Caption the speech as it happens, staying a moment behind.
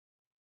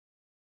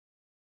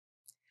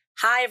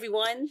Hi,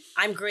 everyone.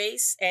 I'm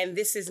Grace, and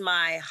this is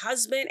my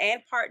husband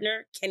and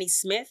partner, Kenny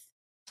Smith,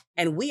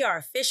 and we are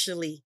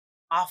officially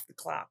off the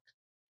clock.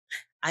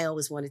 I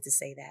always wanted to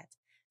say that.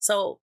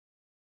 So,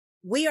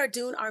 we are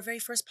doing our very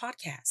first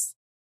podcast.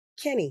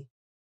 Kenny,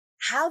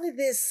 how did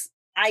this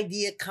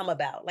idea come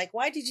about? Like,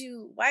 why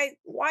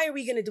are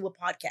we going to do a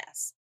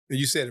podcast? And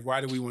you said,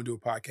 why do we want to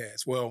do a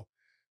podcast? Well,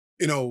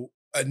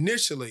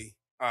 initially,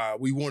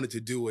 we wanted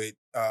to do it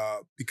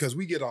because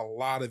we get a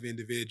lot of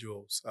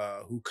individuals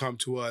who come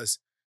to us.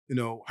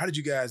 How did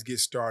you guys get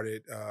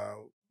started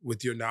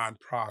with your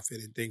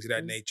nonprofit and things of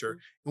that nature? Mhm.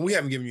 And we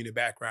haven't given you the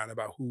background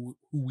about who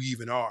we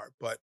even are,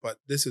 but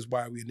this is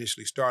why we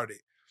initially started.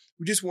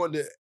 We just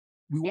wanted to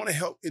we want to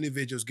help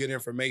individuals get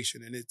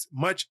information, and it's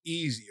much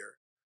easier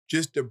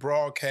just to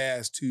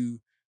broadcast to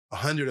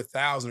 100,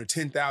 1,000, or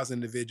 10,000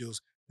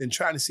 individuals than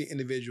trying to see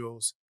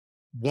individuals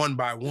one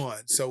by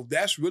one. So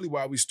that's really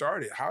why we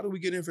started. How do we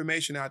get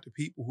information out to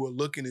people who are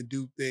looking to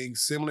do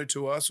things similar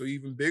to us or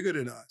even bigger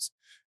than us?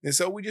 And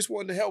so we just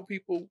wanted to help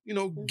people,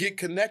 get Mhm.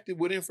 connected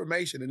with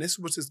information. And this is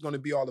what it's going to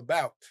be all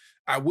about.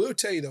 I will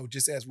tell you though,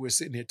 just as we're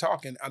sitting here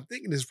talking, I'm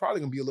thinking this is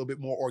probably going to be a little bit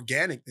more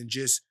organic than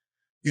just,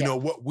 Yeah,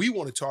 what we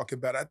want to talk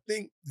about. I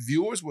think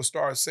viewers will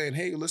start saying,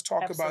 hey, let's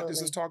talk about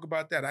this, let's absolutely. talk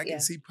about that. I can Yeah,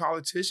 see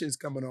politicians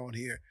coming on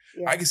here. I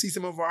yeah, can see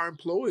some of our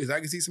employees. I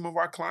can see some of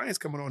our clients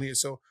coming on here.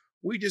 So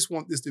we just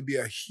want this to be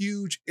a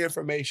huge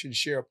information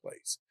share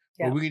place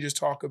where yeah, we can just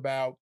talk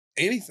about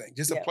anything,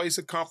 just a yeah, place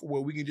of comfort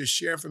where we can just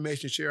share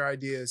information, share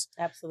ideas,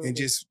 and absolutely.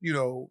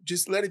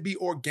 just let it be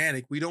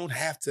organic. We don't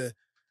have to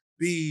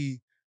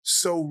be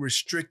so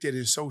restricted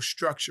and so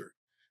structured.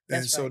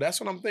 And That's so right. that's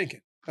what I'm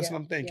thinking. That's Yeah, what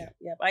I'm yeah, thinking.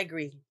 yeah. I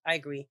agree. I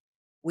agree.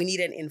 We need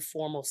an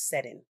informal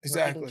setting where people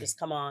can Exactly. just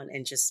come on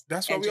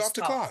That's why and we off just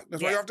the talk. clock.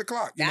 That's why Yeah. you're off the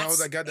clock. That's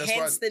That's why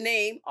hence the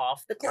name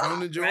off the on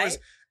the clock, George. right?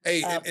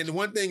 Hey, Uh, and the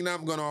one thing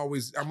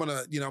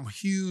that I'm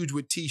huge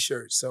with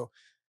t-shirts. So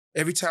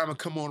every time I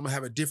come on, I'm gonna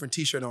have a different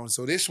t-shirt on.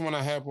 So this one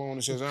I have on,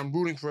 it says, I'm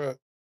rooting for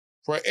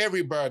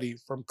everybody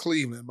from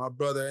Cleveland. My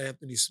brother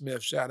Anthony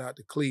Smith, shout out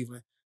to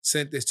Cleveland,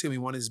 sent this to me.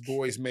 One of his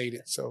boys made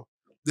it. So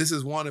this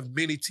is one of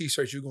many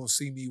t-shirts you're gonna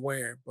see me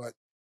wearing. But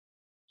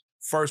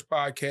first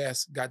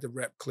podcast, got to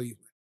rep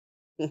Cleveland.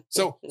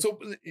 So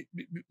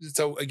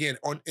again,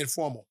 on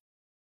informal.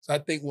 So I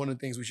think one of the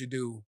things we should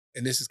do,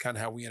 and this is kind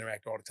of how we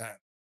interact all the time,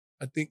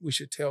 I think we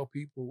should tell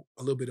people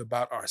a little bit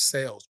about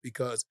ourselves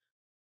because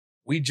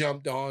we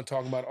jumped on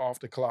talking about off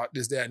the clock,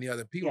 this, that, and the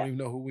other. People yeah, don't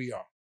even know who we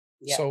are.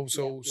 yeah, So, yeah,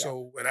 so, yeah.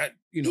 so, and I,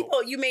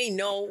 People you may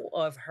know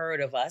or have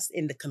heard of us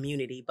in the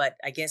community, but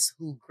I guess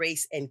who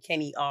Grace and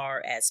Kenny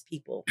are as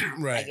people, I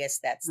right, guess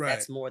that's right.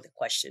 that's more the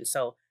question.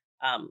 So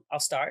I'll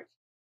start,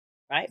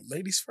 right?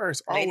 Ladies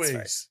first, Ladies first.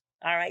 always.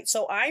 All right.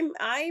 So I'm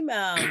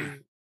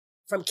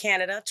from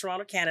Canada,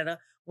 Toronto, Canada.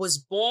 Was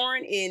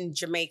born in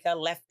Jamaica,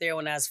 left there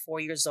when I was 4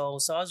 years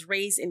old. So I was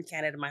raised in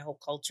Canada, my whole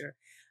culture,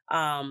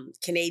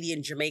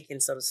 Canadian Jamaican,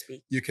 so to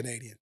speak. You're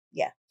Canadian.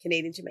 Yeah,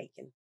 Canadian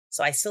Jamaican.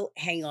 So I still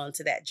hang on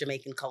to that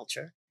Jamaican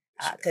culture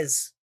Yes.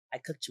 because I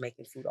cook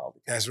Jamaican food all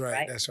the That's time, right.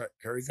 right? That's right.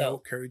 Curry So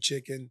goat, curry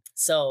chicken,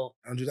 so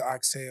under the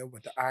oxtail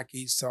with the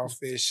aki,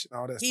 sawfish, and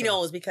all that he stuff.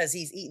 knows because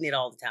he's eating it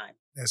all the time,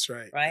 That's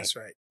right. right? That's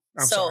right.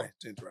 I'm sorry So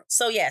to interrupt.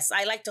 so yes,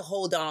 I like to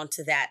hold on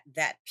to that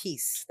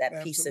piece of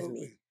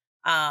me.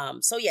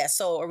 Absolutely.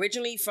 So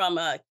originally from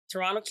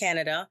Toronto,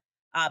 Canada,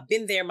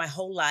 been there my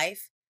whole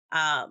life.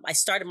 I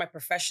started my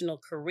professional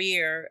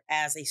career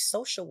as a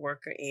social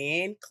worker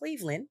in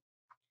Cleveland.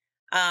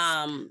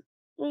 Um,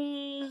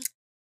 mm,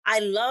 I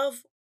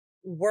love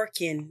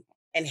working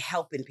and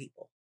helping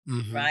people,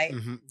 Mm-hmm. right?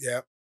 Mm-hmm.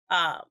 Yep.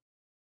 Um,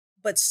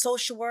 but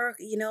social work,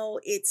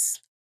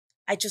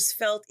 I just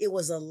felt it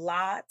was a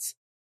lot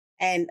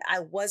and I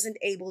wasn't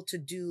able to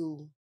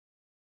do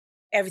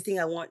everything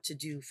I want to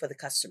do for the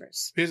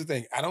customers. Here's the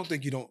thing. I don't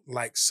think you don't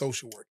like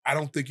social work. I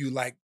don't think you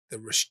like the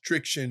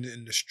restriction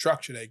and the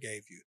structure they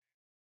gave you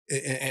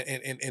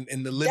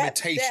and the That that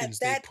limitations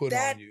they that put on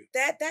that you.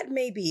 that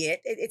may be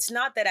it. It's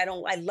not that I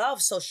don't. I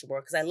love social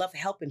work because I love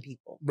helping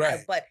people, Right.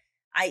 but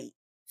I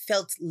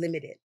felt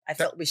limited. I That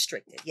felt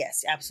restricted.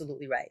 Yes,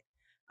 absolutely right.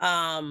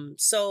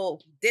 So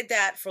did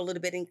that for a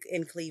little bit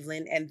in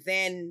Cleveland, and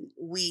then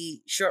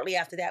we shortly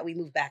after that we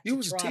moved back you to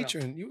was a Toronto. teacher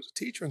and you was a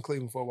teacher in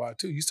Cleveland for a while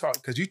too.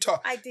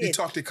 I did. You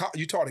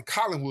taught at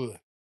Collinwood.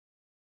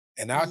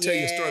 And I'll tell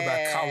you a story about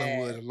Yeah,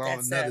 Collinwood along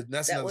another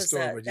that's that another was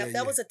story. But yeah, that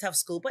yeah. was a tough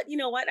school. But you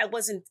know what? I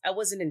wasn't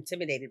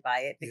intimidated by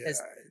it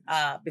because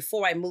Yeah.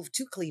 before I moved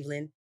to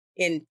Cleveland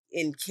in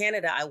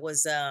Canada,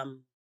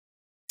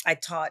 I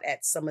taught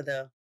at some of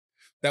the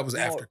That was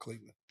after more.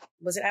 Cleveland.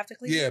 Was it after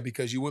Cleveland? Yeah,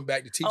 because you went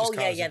back to teachers Oh yeah,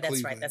 college yeah. in That's right.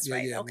 Cleveland. That's Yeah,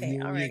 right. yeah. Okay,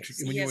 all right.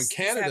 See, When you were in he's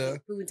Canada,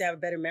 proven to have a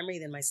better memory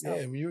than myself.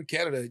 yeah, when you were in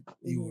Canada,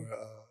 you Mhm. were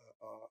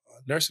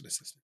a nursing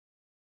assistant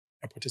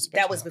at That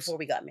Participation was House. before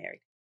we got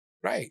married.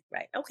 Right.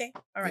 Right. Okay.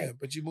 All Yeah, right.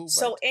 but you moved right.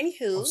 So I'm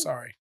anywho,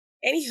 sorry.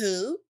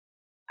 anywho,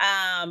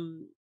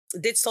 um,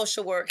 did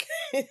social work.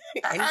 I,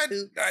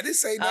 Anywho, I didn't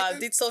say nothing.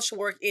 did social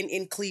work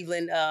in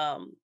Cleveland.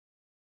 Uh,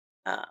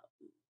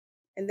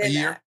 and A then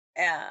year.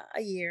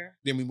 a year,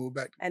 Then we moved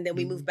back. and then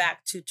we moved Mhm.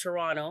 back to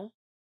Toronto.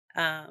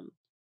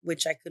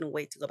 which I couldn't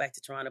wait to go back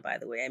to Toronto, by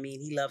the way. I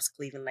mean, he loves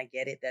Cleveland. I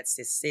get it. That's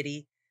his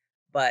city.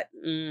 But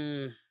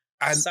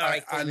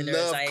sorry, I Clevelanders.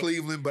 love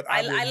Cleveland, but I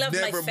I will love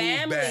never my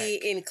family move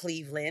back. in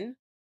Cleveland,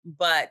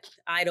 but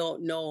I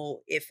don't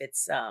know if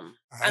it's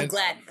I'm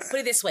glad,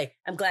 put it this way,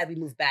 I'm glad we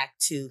moved back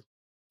to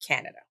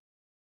Canada.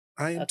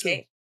 I am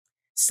too.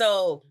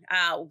 So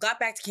got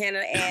back to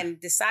Canada and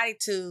decided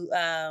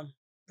to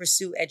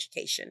pursue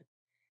education.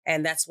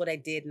 And that's what I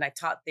did. And I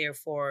taught there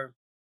for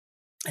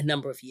a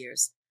number of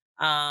years.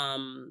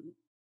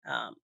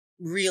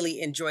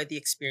 Really enjoyed the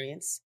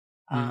experience.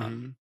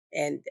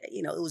 And,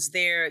 you know, it was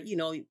there, you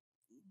know,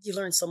 you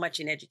learn so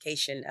much in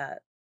education,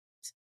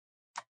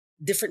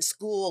 different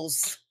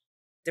schools,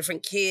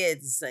 different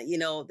kids, you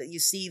know, that you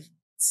see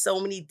so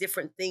many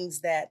different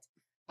things that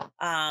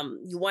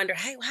you wonder,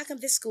 hey, how come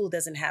this school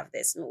doesn't have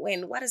this?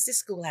 And why does this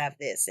school have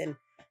this? And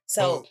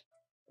so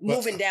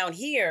moving down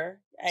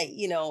here,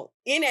 you know,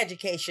 in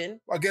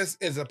education. I guess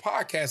as a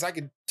podcast, I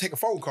can take a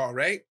phone call,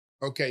 right?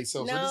 Okay,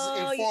 so this is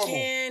informal. You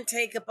can't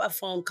take a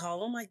phone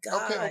call. Oh my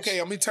gosh. Okay.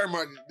 Let me turn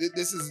my.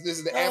 This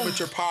is the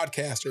amateur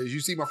podcaster. As you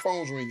see, my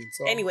phone's ringing.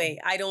 So anyway,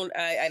 I don't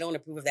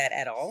approve of that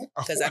at all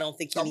because I don't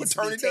think you need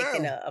to be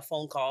taking a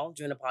phone call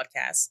during a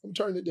podcast. I'm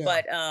turning it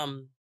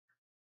down.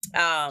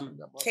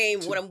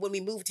 But when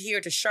we moved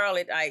here to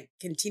Charlotte, I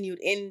continued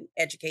in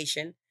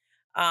education,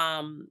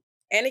 and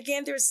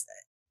again, there's,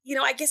 you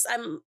know, I guess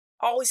I'm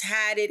always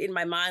had it in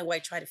my mind where I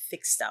try to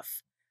fix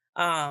stuff.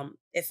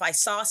 If I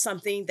saw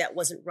something that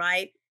wasn't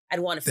right, I'd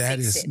want to fix it. That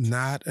is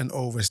not an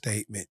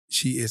overstatement.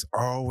 She is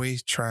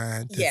always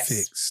trying to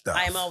fix stuff.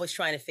 I am always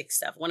trying to fix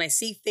stuff. When I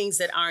see things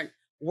that aren't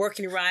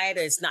working right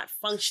or it's not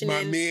functioning.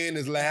 My man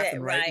is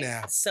laughing right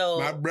now.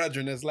 So my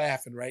brethren is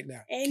laughing right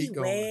now. Anyway, keep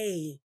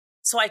going.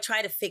 So I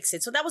try to fix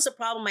it. So that was a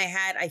problem I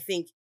had, I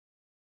think,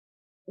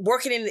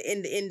 working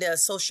in the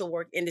social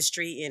work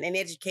industry and in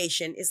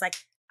education. Is like,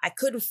 I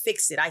couldn't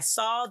fix it. I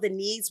saw the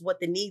needs, what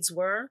the needs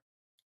were,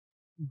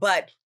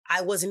 but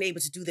I wasn't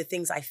able to do the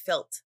things I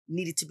felt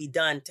needed to be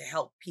done to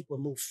help people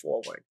move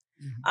forward.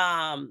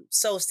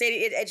 So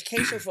stayed in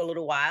education for a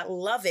little while.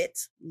 Love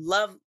it.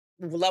 Love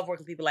working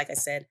with people, like I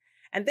said.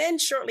 And then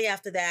shortly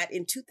after that,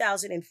 in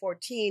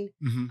 2014,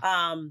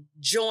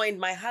 joined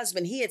my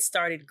husband. He had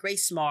started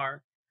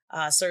Gracemar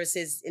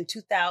services in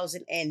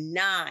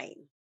 2009,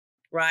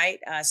 right?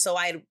 So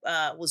I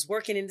was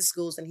working in the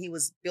schools and he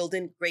was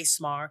building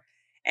Gracemar.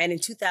 And in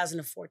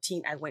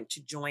 2014, I went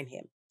to join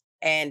him.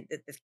 And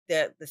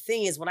the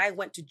thing is, when I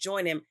went to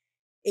join him,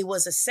 it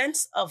was a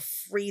sense of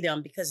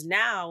freedom because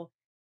now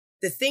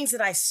the things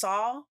that I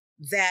saw,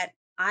 that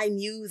I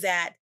knew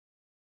that,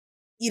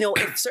 you know,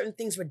 if certain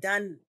things were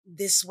done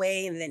this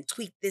way and then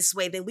tweaked this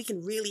way, then we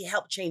can really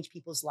help change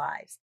people's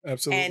lives.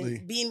 Absolutely.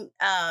 And being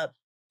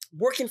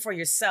working for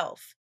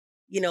yourself,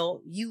 you know,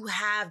 you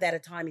have that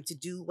autonomy to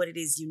do what it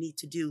is you need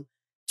to do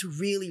to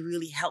really,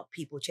 really help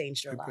people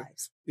change their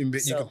lives. You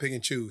can pick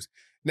and choose.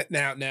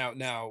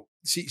 Now,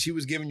 she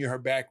was giving you her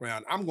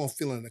background. I'm going to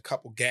fill in a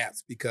couple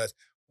gaps because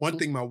one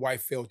thing my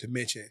wife failed to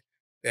mention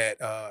that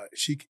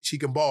she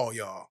can ball,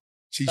 y'all.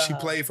 She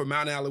played for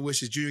Mount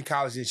Aloysius Junior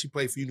College and she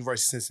played for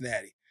University of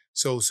Cincinnati.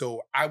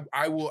 So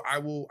I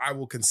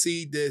will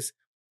concede this.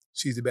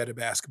 She's a better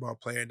basketball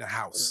player in the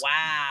house.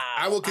 Wow.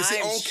 I will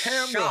concede on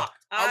camera. Shocked.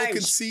 I will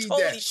concede that. I'm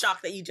totally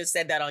shocked that you just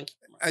said that on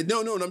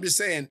camera. No, I'm just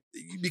saying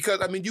because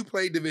I mean you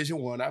played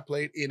Division I, I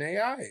played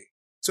NAIA.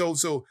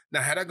 So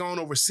now had I gone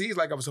overseas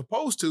like I was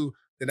supposed to,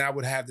 then I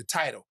would have the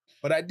title.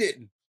 But I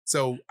didn't.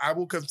 So I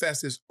will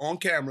confess this on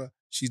camera.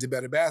 She's a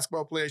better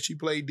basketball player. She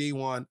played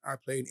D1. I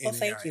played NAIA. Well,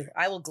 thank you.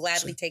 I will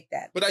gladly take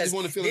that. But I just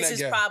want to fill in that gap.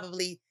 This is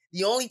probably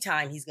the only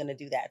time he's going to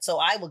do that. So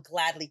I will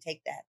gladly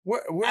take that.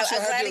 Where I'll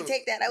gladly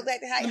take that. I'll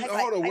gladly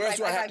hold on. Where else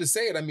do I have to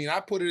say it? I mean, I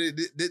put it,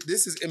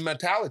 this is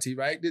immortality,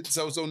 right?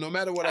 So no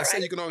matter what I say,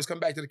 you can always come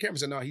back to the camera and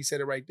say, no, he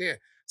said it right there.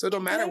 So it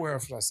don't matter where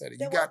else I said it.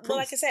 You got proof. Well,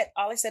 like I said,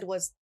 all I said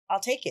was, I'll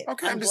take it.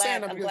 Okay, I'm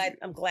glad.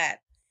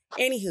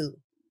 Anywho.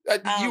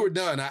 You were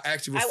done. I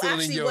actually was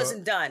filling in your... I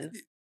wasn't done.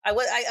 I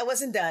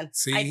wasn't done.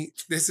 See,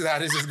 this is how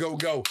this is going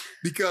to go.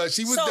 Because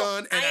she was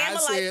done and I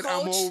said,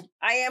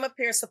 I am a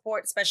peer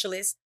support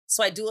specialist.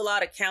 So I do a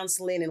lot of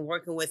counseling and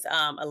working with,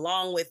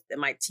 along with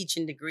my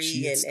teaching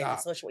degree and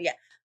social. Yeah,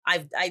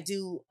 I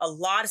do a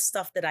lot of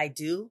stuff that I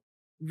do.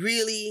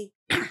 Really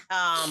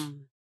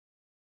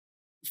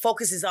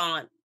focuses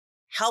on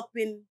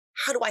helping.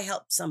 How do I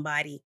help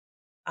somebody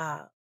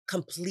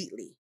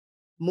completely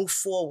move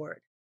forward,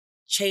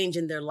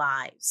 changing their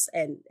lives,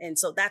 and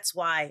so that's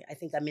why I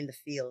think I'm in the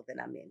field that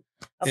I'm in.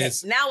 Okay,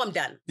 now I'm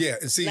done. Yeah,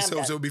 and see,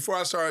 so before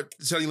I start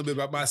telling you a little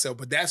bit about myself,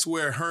 but that's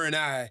where her and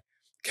I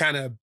kind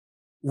of.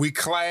 We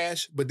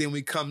clash, but then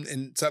we come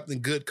and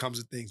something good comes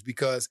of things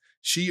because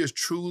she is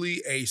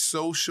truly a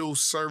social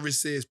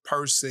services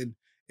person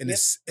in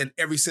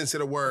every sense of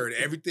the word.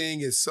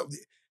 Everything is so,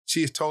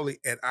 she is totally,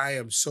 and I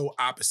am so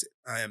opposite.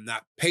 I am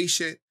not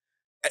patient.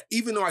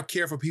 Even though I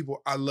care for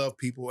people, I love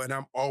people and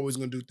I'm always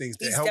going to do things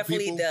to help people.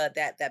 He's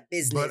definitely that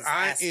business but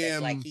I aspect,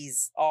 am, like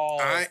he's all...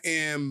 I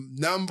am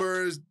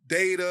numbers,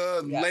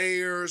 data,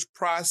 layers,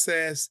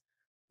 process.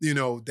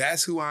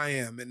 that's who I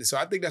am. And so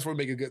I think that's where we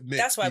make a good mix.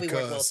 That's why we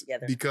work well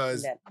together.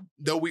 Because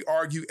though we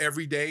argue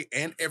every day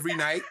and every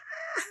night,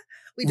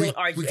 we don't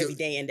argue every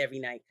day and every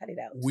night. Cut it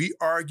out. We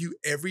argue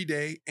every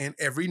day and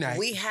every night.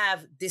 We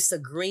have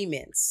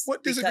disagreements.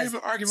 What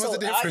disagreement? Argument? What's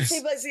the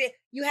difference?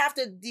 You have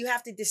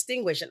to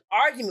distinguish an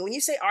argument. When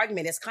you say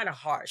argument, it's kind of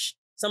harsh.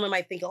 Someone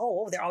might think,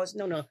 oh, they're always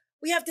no.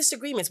 We have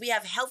disagreements. We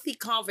have healthy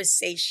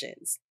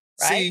conversations,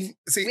 right?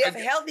 See, we have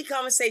healthy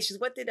conversations.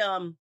 What did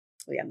I'm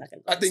not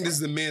gonna. I think this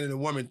is a man and a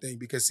woman thing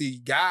because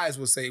guys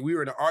will say we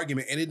were in an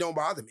argument and it don't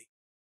bother me.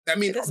 I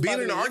mean, being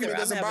in an argument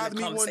doesn't bother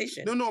me.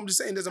 No, I'm just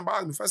saying it doesn't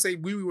bother me. If I say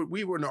we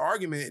were in an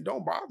argument, it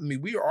don't bother me.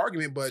 We were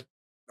arguing, but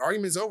the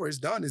argument's over. It's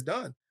done. It's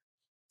done.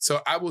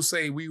 So I will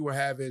say we were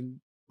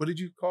having, what did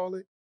you call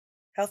it?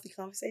 Healthy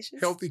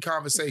conversations? Healthy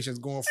conversations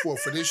going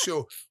forward. For this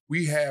show,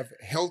 we have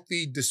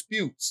healthy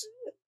disputes.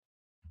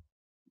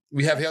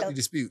 We have healthy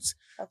disputes.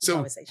 Healthy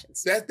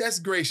conversations. That's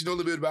great. She knows a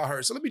little bit about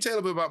her. So let me tell you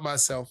a little bit about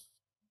myself.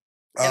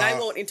 And I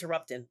won't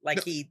interrupt him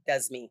like he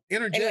does me.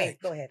 Interject. Anyway,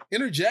 go ahead.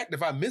 Interject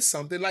if I miss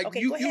something. Like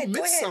you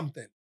missed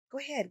something. Go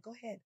ahead.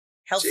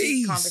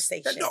 Healthy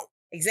conversation. No.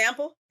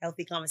 Example,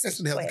 healthy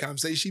conversation. That's a healthy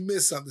conversation. She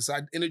missed something, so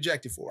I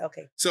interjected for her.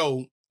 Okay.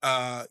 So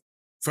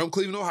from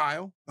Cleveland,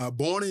 Ohio,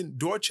 born in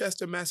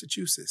Dorchester,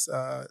 Massachusetts.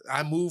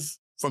 I moved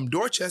from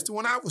Dorchester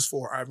when I was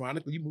 4.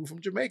 Ironically, you moved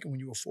from Jamaica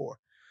when you were 4.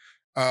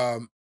 I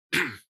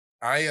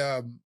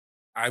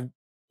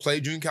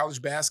played junior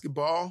college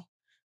basketball.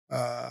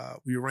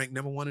 We were ranked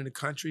number 1 in the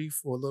country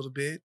for a little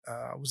bit.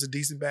 I was a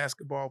decent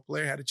basketball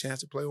player. Had a chance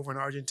to play over in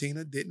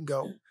Argentina. Didn't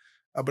go.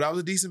 But I was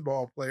a decent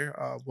ball player.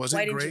 Wasn't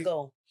great. Why didn't you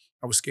go?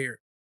 I was scared.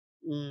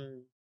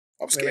 I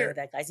was scared. Remember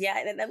that, guys.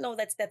 Yeah, no,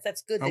 that's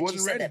good that you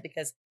said that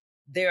because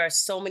there are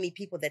so many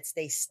people that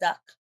stay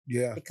stuck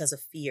because of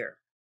fear.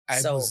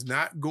 I was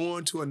not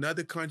going to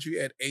another country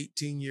at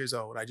 18 years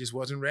old. I just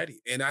wasn't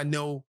ready. And I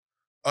know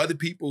other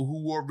people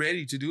who were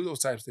ready to do those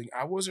types of things.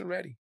 I wasn't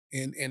ready.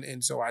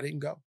 And so I didn't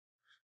go.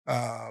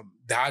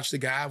 Dodged the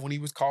guy when he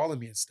was calling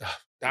me and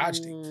stuff.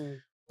 Dodged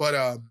him.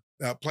 But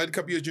played a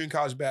couple years during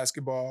college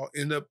basketball.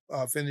 Ended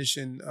up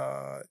finishing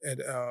at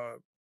a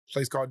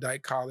place called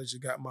Dyke College. I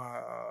got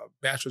my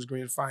bachelor's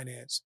degree in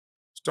finance.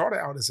 Started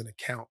out as an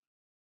accountant.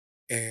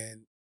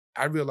 And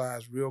I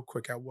realized real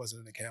quick I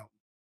wasn't an accountant.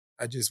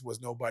 I just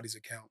was nobody's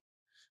accountant.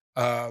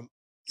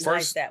 Why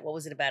is that? What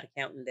was it about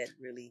accounting that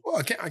really? Well,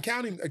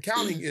 accounting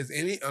is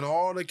and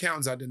all the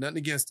accountants, I did nothing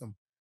against them.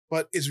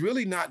 But it's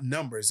really not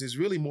numbers. It's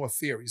really more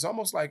theory. It's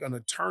almost like an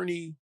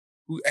attorney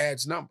who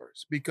adds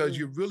numbers because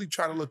you're really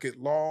trying to look at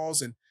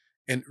laws and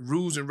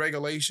rules and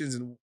regulations.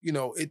 And,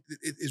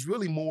 it's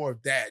really more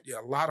of that.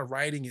 A lot of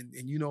writing and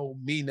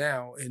me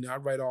now, and I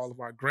write all of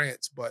our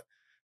grants, but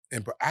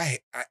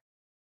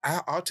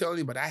I'll tell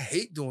anybody, I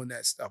hate doing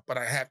that stuff, but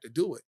I have to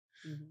do it.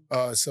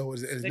 Mm-hmm. So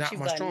it's not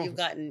my strong. You've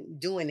gotten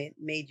doing it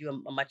made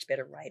you a much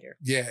better writer.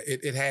 Yeah,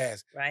 it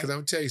has. Right. Because I'm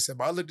gonna tell you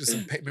something. I looked at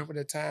some paper. Remember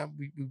that time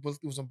we both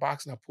through some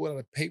box and I pulled out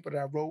a paper that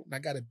I wrote and I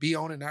got a B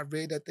on it and I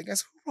read that thing. I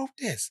said, who wrote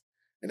this?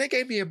 And they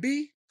gave me a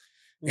B.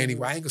 Mm-hmm.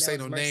 Anyway, I ain't gonna say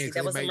no names.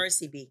 That was a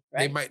Mercy B,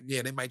 right?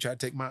 They might try to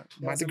take my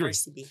degree.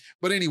 Mercy B.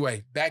 But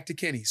anyway, back to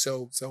Kenny.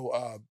 So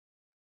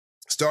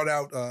start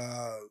out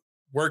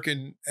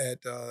working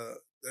at the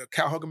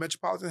Cuyahoga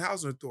Metropolitan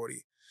Housing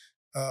Authority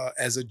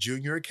as a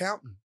junior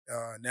accountant.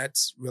 And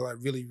that's I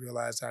really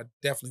realized I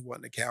definitely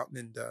wasn't an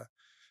accountant.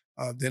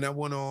 And then I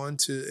went on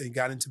and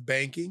got into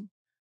banking.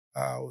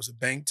 I was a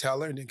bank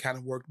teller and then kind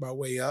of worked my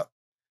way up.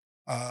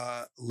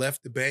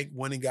 Left the bank,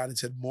 went and got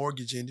into the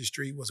mortgage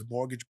industry, was a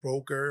mortgage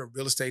broker, a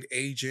real estate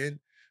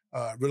agent,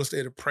 real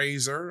estate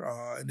appraiser.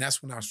 And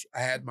that's when I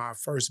had my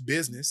first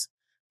business.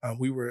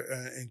 We were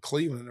in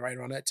Cleveland right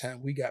around that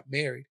time. We got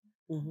married.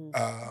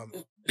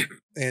 Mm-hmm.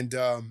 And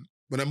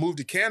when I moved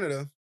to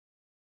Canada,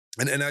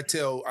 and I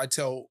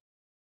tell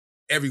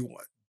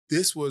everyone,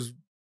 this was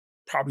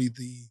probably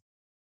the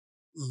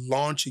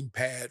launching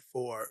pad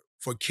for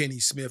Kenny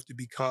Smith to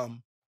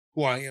become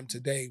who I am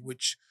today,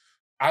 which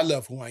I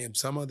love who I am.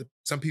 Some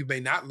people may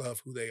not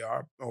love who they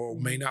are or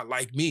may not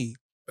like me,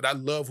 but I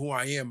love who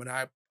I am. And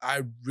I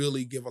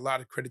really give a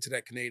lot of credit to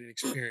that Canadian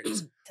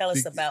experience. Tell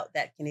us about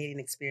that Canadian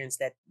experience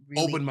that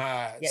really opened my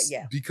eyes.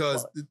 Yeah.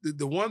 Because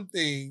the one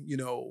thing,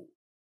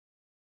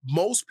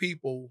 most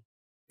people,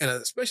 and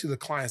especially the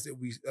clients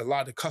a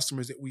lot of the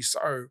customers that we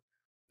serve,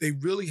 they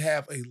really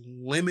have a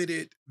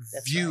limited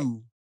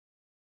view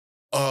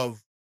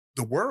of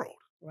the world.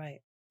 Right.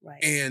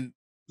 And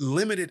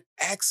limited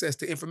access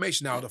to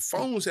information. Now, the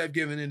phones have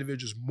given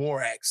individuals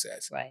more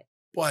access. Right.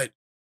 But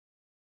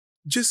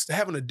just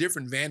having a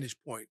different vantage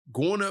point,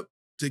 going up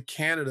to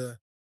Canada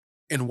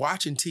and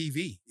watching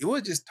TV, it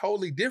was just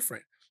totally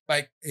different.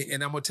 Like,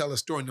 and I'm gonna tell a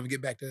story and I'm gonna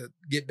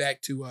get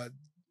back to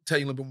tell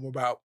you a little bit more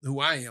about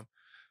who I am.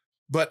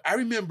 But I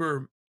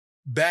remember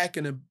back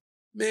in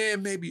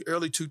maybe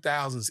early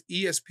 2000s,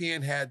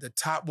 ESPN had the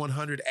top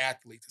 100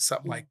 athletes or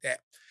something like that.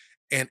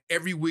 And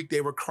every week they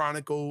would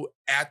chronicle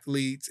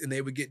athletes and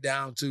they would get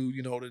down to,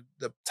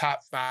 the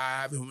top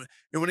 5. And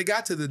when it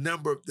got to the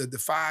number of the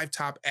 5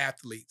 top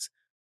athletes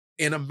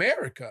in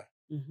America,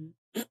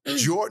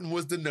 Jordan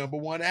was the number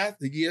one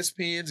athlete.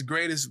 ESPN's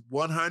greatest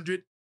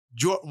 100,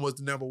 Jordan was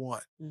the number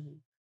one.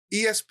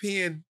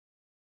 ESPN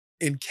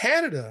in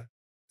Canada,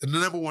 the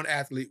number one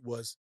athlete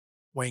was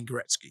Wayne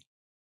Gretzky.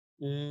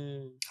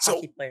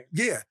 Hockey player.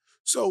 Yeah.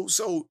 So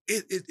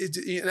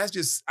that's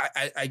just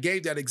I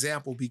gave that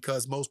example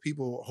because most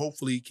people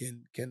hopefully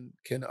can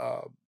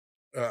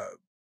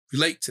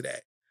relate to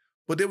that.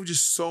 But there were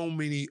just so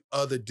many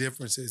other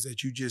differences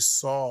that you just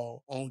saw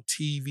on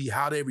TV,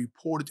 how they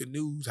reported the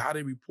news, how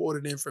they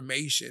reported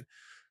information,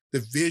 the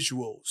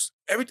visuals.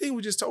 Everything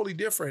was just totally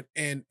different.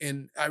 And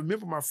I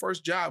remember my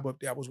first job up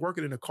there, I was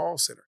working in a call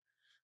center.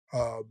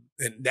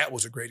 And that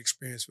was a great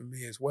experience for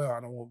me as well. I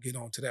don't want to get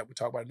on to that. We'll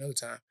talk about it another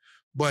time.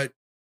 But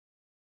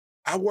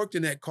I worked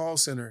in that call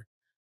center,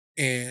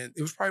 and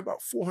it was probably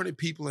about 400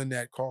 people in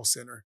that call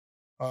center.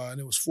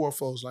 And it was 4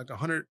 floors, like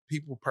 100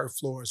 people per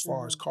floor as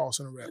far as call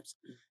center reps.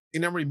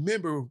 And I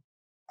remember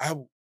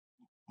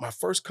my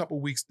first couple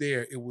weeks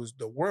there, it was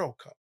the World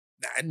Cup.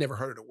 Now, I'd never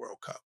heard of the World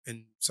Cup.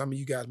 And some of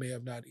you guys may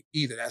have not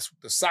either. That's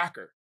the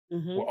soccer,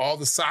 where all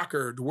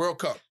the World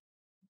Cup.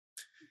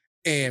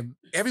 And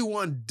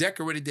everyone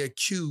decorated their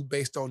cube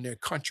based on their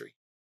country.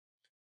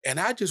 And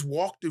I just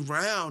walked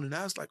around and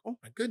I was like, oh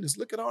my goodness,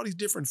 look at all these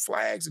different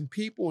flags and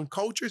people and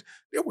cultures.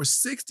 There were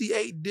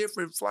 68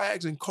 different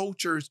flags and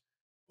cultures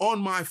on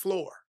my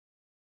floor.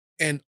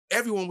 And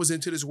everyone was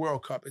into this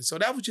World Cup. And so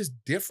that was just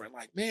different.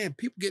 Like, man,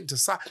 people get into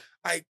soccer.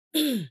 Like,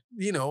 and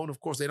of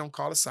course they don't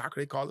call it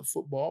soccer, they call it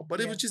football, but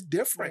it was just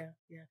different.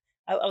 Yeah.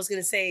 I was going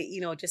to say,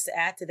 just to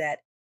add to that,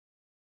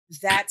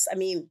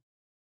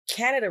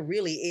 Canada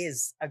really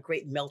is a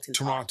great melting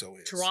pot.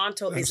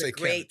 Toronto is a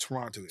great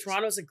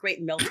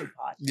melting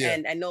pot. Yeah.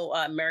 And I know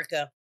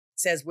America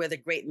says we're the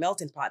great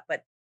melting pot,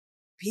 but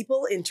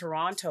people in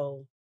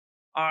Toronto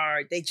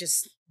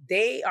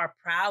they are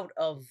proud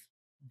of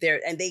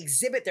and they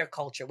exhibit their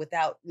culture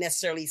without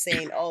necessarily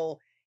saying,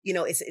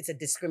 it's a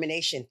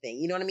discrimination thing.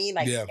 You know what I mean?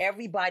 Like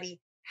everybody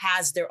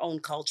has their own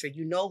culture.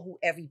 You know who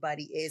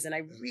everybody is. And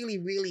I really,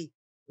 really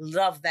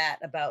love that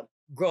about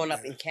growing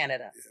up in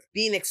Canada. Yeah.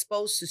 Being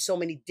exposed to so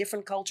many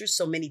different cultures,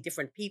 so many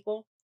different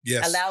people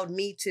allowed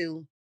me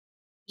to,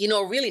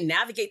 really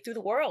navigate through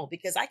the world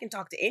because I can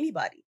talk to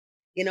anybody,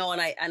 and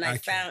I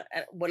found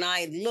when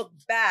I look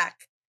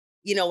back,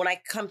 when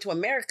I come to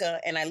America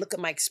and I look at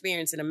my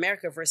experience in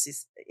America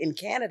versus in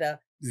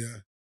Canada,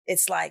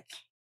 it's like,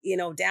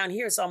 down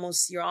here,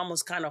 you're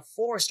almost kind of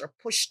forced or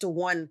pushed to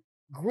one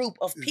group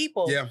of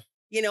people. Yeah.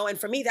 And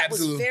for me, that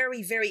was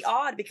very, very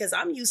odd because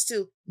I'm used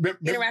to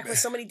interact with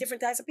so many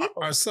different types of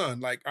people. Our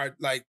son,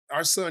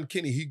 our son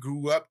Kenny, he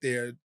grew up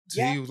there.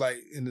 He was like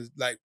in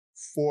the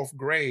 4th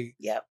grade.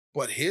 Yep.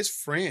 But his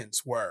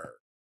friends were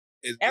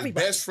his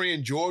best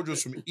friend George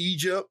was from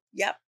Egypt.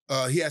 Yep.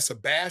 He had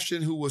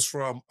Sebastian, who was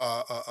from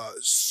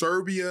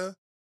Serbia.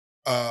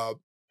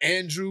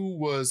 Andrew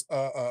was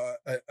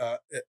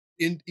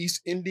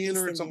East Indian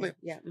or something.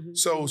 Yeah. Mm-hmm.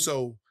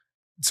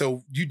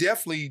 So you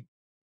definitely.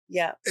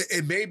 Yeah.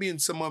 It may be in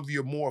some of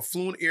your more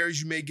affluent areas,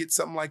 you may get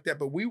something like that,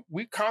 but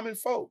we common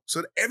folk.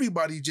 So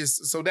everybody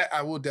that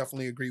I will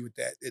definitely agree with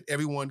that.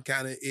 Everyone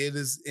it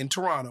is in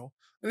Toronto.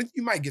 And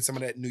you might get some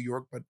of that in New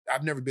York, but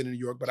I've never been in New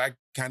York, but I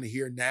kind of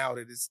hear now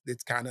that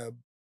it's kind of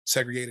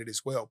segregated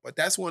as well. But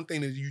that's one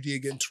thing that you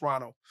did get in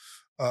Toronto.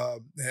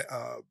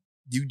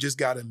 You just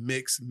got a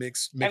mix.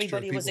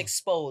 Everybody was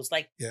exposed.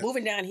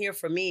 Moving down here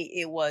for me,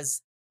 it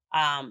was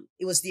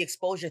the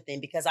exposure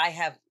thing because I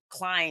have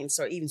clients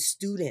or even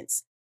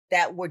students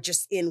that were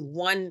just in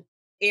one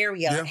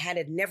area and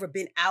had never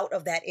been out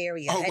of that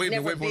area. Oh, wait a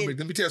minute.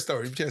 Let me tell a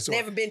story.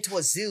 Never been to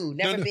a zoo.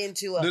 Been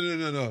to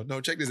a...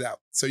 No, check this out.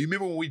 So you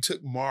remember when we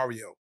took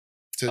Mario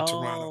to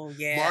Toronto?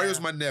 Yeah. Mario's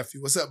my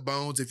nephew. What's up,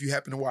 Bones, if you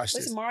happen to watch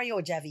this? Was it Mario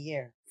or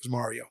Javier? It was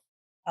Mario.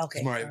 Okay.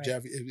 It was Mario.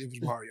 Right. It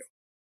was Mario.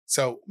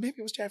 So maybe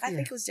it was Javier. I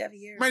think it was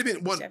Javier. Might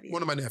have been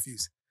one of my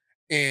nephews.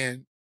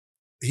 And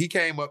he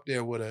came up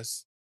there with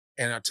us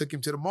and I took him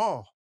to the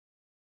mall.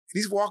 And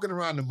he's walking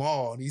around the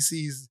mall and he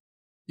sees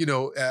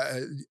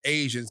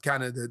Asians,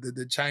 kind of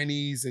the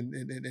Chinese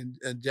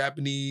and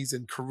Japanese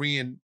and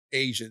Korean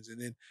Asians.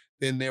 And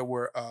then there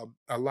were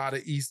a lot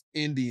of East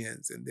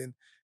Indians. And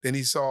then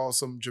he saw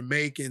some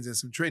Jamaicans and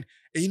some Trinidad.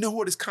 And you know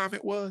what his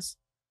comment was?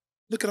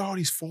 Look at all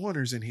these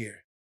foreigners in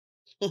here.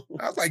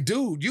 I was like,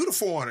 dude, you the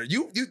foreigner.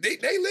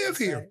 They live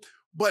here. Right.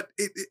 But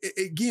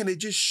it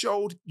just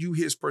showed you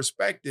his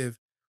perspective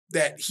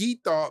that he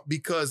thought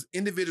because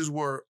individuals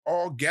were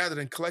all gathered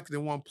and collected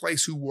in one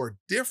place who were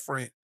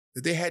different,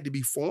 that they had to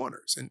be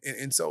foreigners.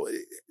 And so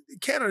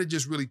Canada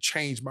just really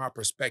changed my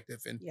perspective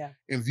and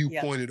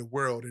viewpoint of the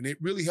world. And it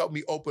really helped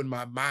me open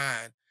my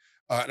mind.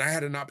 And I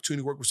had an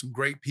opportunity to work with some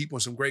great people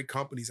and some great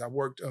companies. I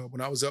worked,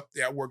 when I was up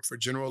there, I worked for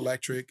General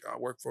Electric. I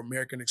worked for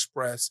American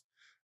Express.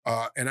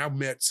 And I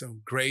met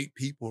some great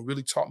people and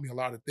really taught me a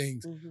lot of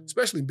things,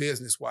 especially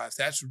business-wise.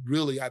 That's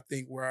really, I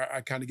think, where I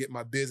kind of get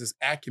my business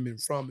acumen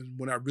from. And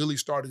when I really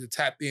started to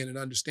tap in and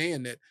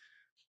understand that,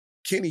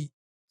 Kenny,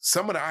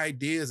 some of the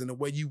ideas and the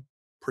way you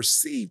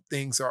perceive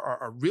things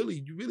are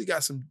really, you really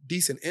got some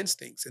decent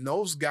instincts. And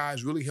those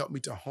guys really helped me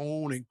to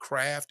hone and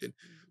craft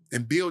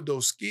and build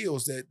those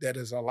skills that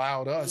has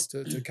allowed us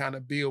to kind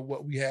of build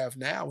what we have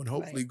now and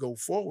hopefully go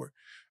forward.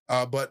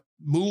 But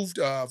moved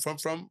from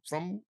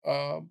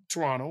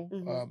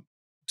Toronto,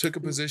 took a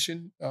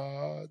position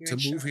to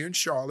move here in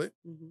Charlotte,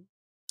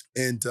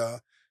 and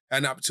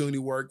had an opportunity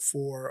to work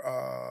for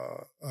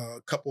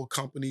a couple of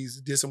companies.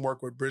 Did some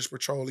work with British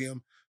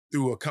Petroleum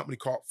through a company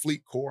called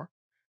FleetCor.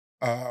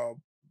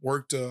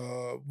 Worked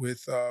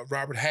with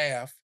Robert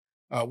Half,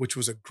 which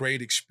was a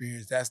great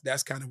experience.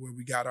 That's kind of where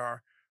we got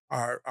our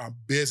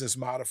business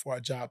model for our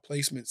job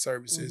placement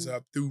services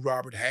through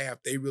Robert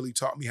Half. They really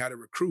taught me how to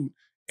recruit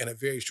in a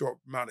very short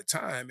amount of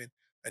time,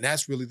 and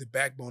that's really the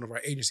backbone of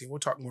our agency. And we'll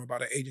talk more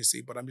about our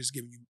agency, but I'm just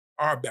giving you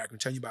our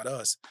background, telling you about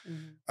us.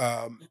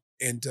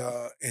 And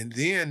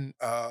then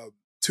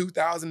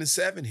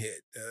 2007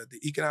 hit, the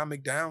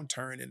economic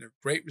downturn and the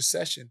Great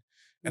Recession,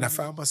 and I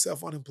found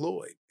myself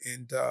unemployed.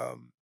 And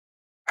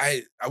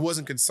I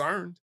wasn't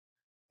concerned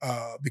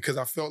because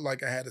I felt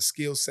like I had a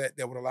skill set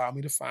that would allow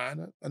me to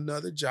find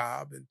another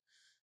job.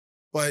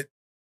 But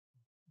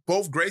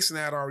both Grace and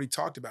I had already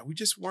talked about, we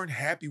just weren't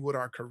happy with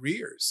our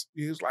careers.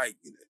 It was like,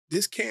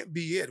 this can't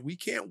be it. We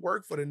can't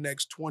work for the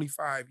next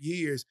 25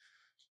 years,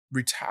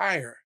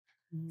 retire.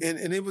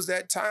 And it was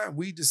that time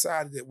we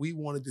decided that we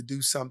wanted to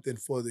do something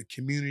for the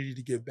community,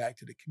 to give back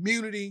to the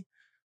community.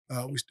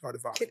 We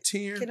started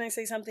volunteering. Can I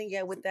say something?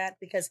 Yeah, with that,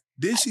 because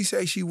did she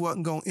say she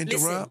wasn't going to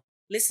interrupt?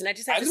 Listen, I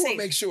just have to say. I do want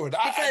to make sure.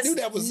 I knew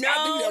that was. No,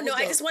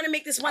 I just want to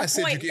make this one point. I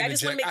just want to make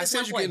this one point. I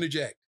said you can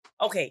interject.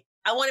 Okay,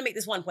 I want to make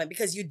this one point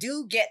because you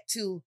do get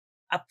to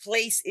a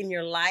place in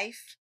your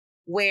life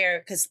where,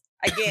 because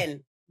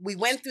again, we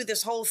went through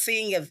this whole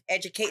thing of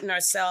educating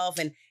ourselves,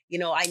 and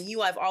I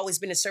knew I've always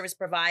been a service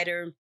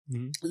provider,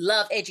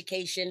 love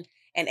education,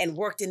 and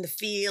worked in the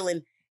field,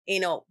 and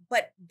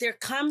but there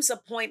comes a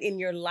point in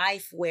your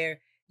life where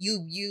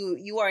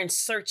you are in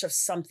search of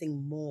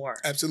something more.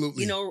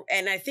 Absolutely.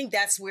 And I think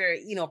that's where,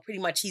 pretty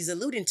much he's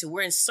alluding to.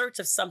 We're in search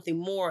of something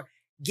more,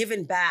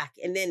 giving back.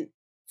 And then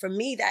for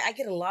me, that I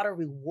get a lot of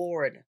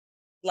reward,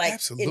 like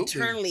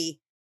internally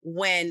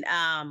when,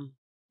 I'm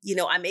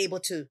able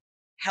to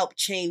help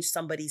change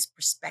somebody's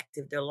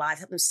perspective, their lives,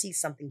 help them see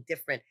something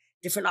different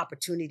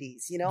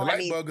opportunities, I'm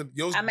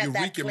at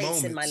that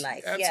place in my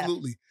life.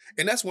 Absolutely. Yeah.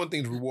 And that's one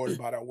thing that's rewarded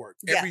about our work.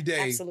 Every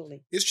day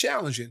absolutely. It's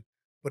challenging,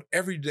 but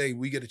every day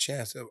we get a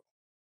chance to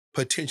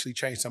potentially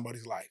change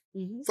somebody's life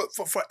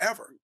for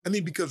forever.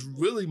 Because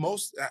really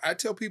I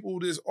tell people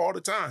this all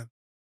the time.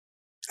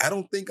 I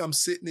don't think I'm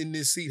sitting in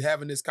this seat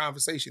having this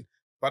conversation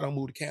if I don't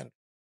move to Canada.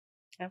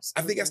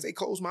 Absolutely. I think I stay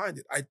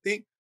closed-minded. I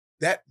think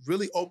that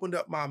really opened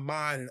up my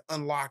mind and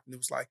unlocked, and it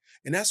was like,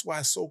 and that's why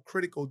it's so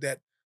critical that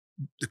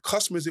the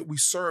customers that we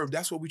serve,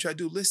 that's what we try to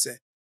do. Listen,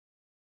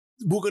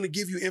 we're going to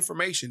give you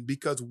information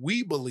because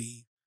we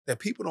believe that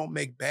people don't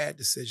make bad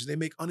decisions. They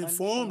make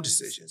uninformed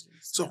decisions.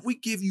 So if we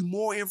give you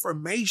more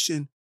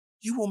information,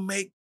 you will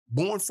make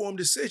more informed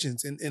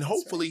decisions. And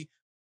hopefully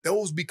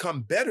those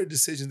become better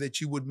decisions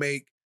that you would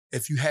make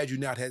if you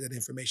not had that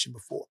information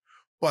before.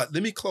 But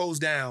let me close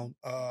down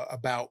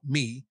about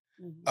me.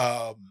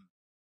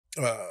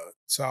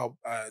 So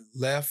I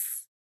left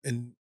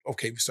and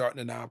we're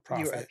starting a nonprofit.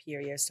 You were up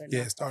here,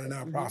 starting a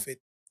nonprofit.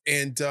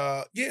 And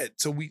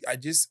so I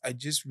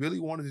just really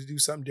wanted to do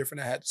something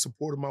different. I had the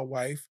support of my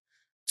wife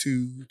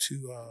to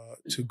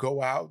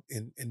go out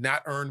and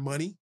not earn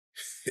money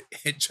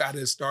and try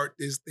to start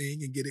this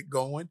thing and get it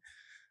going.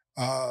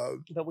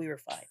 But we were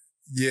fine.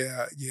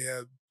 Yeah.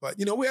 But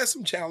we had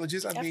some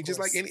challenges. I mean, just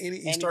like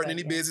any starting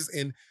any business,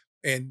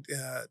 and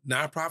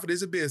nonprofit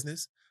is a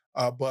business.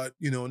 But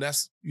and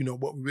that's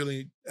what we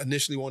really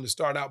initially wanted to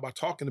start out by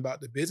talking about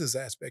the business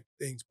aspect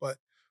of things. But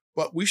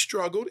we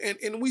struggled,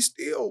 and we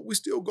still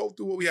go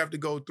through what we have to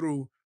go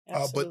through.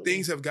 But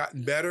things have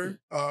gotten better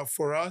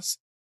for us,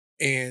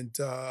 and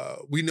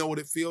we know what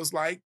it feels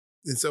like,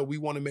 and so we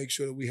want to make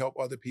sure that we help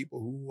other people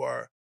who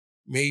are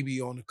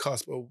maybe on the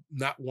cusp of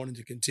not wanting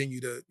to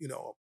continue to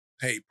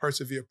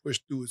persevere, push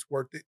through. It's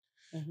worth it.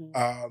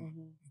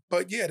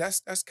 But yeah,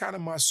 that's kind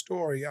of my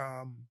story.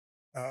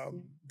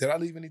 Did I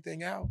leave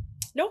anything out?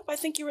 Nope, I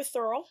think you were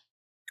thorough.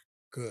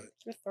 Good.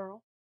 You're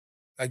thorough.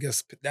 I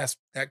guess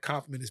that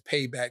compliment is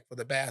payback for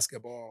the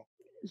basketball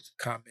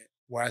comment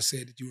where I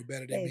said that you were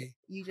better than me.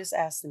 You just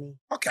asked me.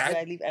 Okay. Did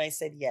I leave? And I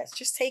said yes.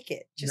 Just take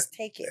it.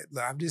 Take it.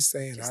 I'm just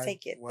saying.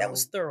 Take it. That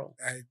was thorough.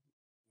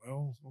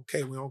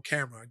 Okay, we're on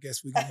camera. I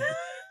guess we.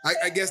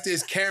 I guess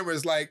this camera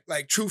is like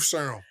truth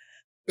serum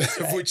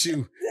with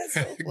you.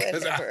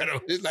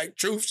 It's like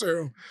truth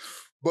serum.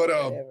 But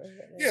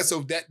yeah,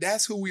 so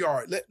that's who we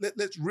are.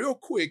 Let's real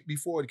quick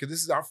before, because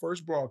this is our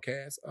first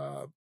broadcast. We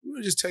want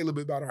to just tell you a little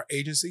bit about our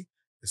agency.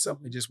 It's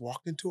something that just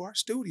walked into our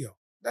studio.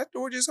 That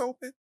door just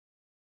opened.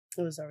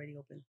 It was already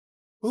open.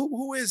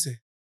 Who is it?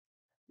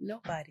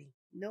 Nobody.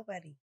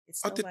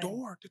 It's nobody. The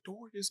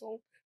door just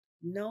opened.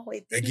 No,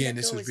 it didn't. Again,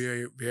 this is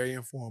very, very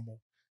informal.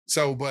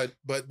 So, but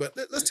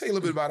let's tell you a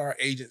little bit about our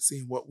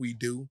agency and what we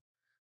do.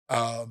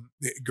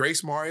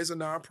 Grace Mar is a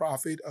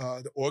nonprofit.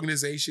 The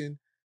organization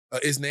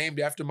is named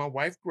after my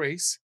wife,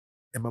 Grace,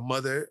 and my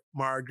mother,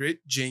 Margaret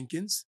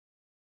Jenkins.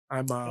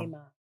 I'm Hey, Mom.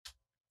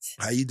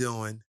 how you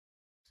doing?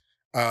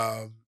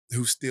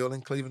 Who's still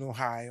in Cleveland,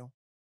 Ohio.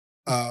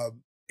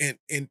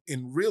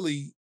 And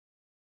really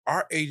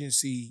our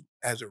agency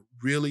has a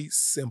really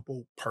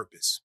simple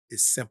purpose.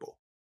 It's simple.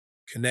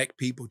 Connect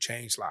people,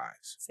 change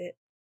lives.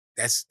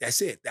 That's it.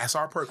 That's it. That's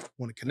our purpose.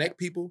 We want to connect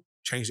people,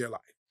 change their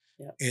life.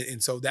 Yep.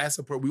 And so that's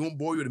we won't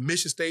bore you with a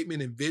mission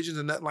statement and visions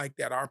and nothing like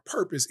that. Our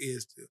purpose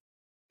is to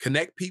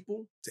connect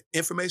people to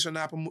information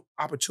and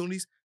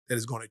opportunities that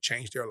is going to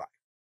change their life.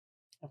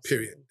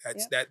 Absolutely. Period.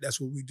 That's Yep. that's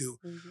what we do.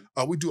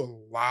 Mhm. We do a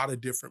lot of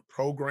different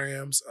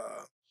programs.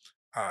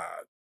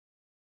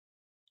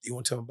 You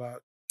want to tell them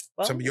about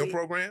Well, some of your we-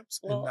 programs,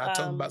 well, and I'll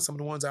tell them about some of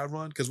the ones I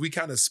run, because we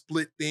kind of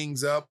split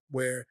things up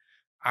where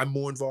I'm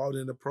more involved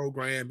in the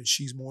program and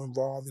she's more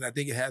involved, and I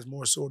think it has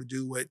more so to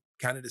do with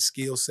kind of the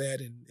skill set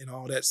and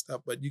all that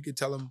stuff. But you can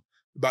tell them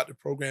about the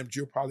programs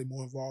you're probably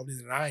more involved in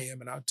than I am,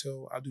 and I'll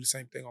do the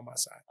same thing on my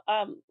side.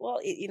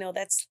 Well,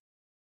 that's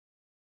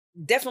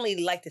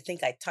definitely like to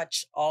think I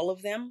touch all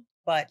of them,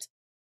 but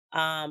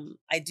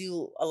I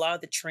do a lot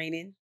of the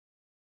training.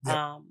 Yep.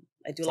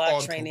 I do a For lot all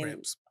of the training.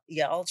 programs.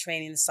 Yeah, all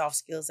training, soft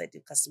skills. I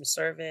do customer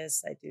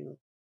service. I do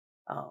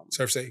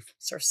Surf Safe.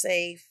 Surf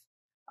Safe.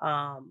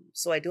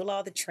 So I do a lot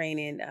of the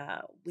training.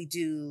 We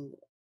do.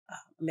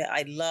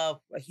 I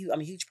love.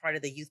 I'm a huge part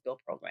of the Youth Build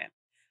program.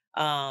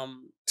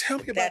 Tell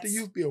me about the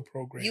Youth Build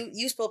program.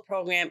 Youth Build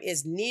program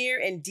is near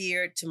and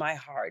dear to my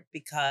heart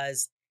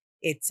because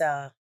it's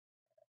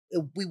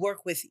we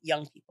work with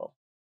young people.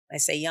 I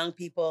say young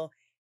people.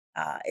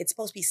 It's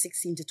supposed to be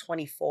 16 to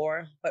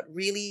 24, but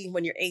really,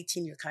 when you're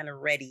 18, you're kind of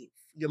ready.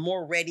 You're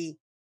more ready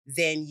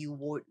than you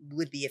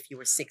would be if you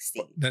were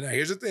 16. Now,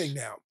 here's the thing.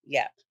 Now,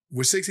 Yeah,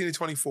 we're 16 to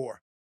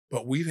 24,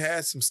 but we've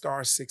had some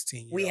star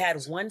 16-year-olds. we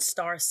had one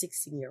star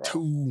 16-year-old.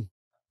 Two.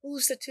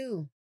 Who's the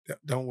two?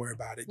 Don't worry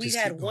about it. We Just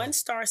had keep one going.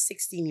 star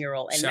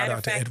 16-year-old. And Shout matter out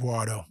of to fact,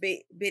 Eduardo.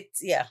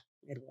 Yeah,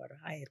 Eduardo.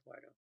 Hi,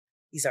 Eduardo.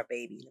 He's our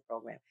baby in the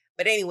program.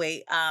 But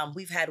anyway,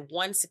 we've had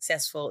one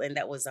successful, and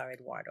that was our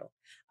Eduardo.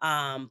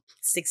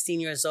 16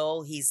 years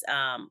old. He's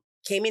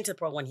came into the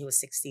program when he was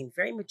 16.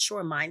 Very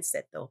mature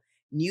mindset, though.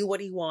 Knew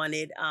what he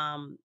wanted.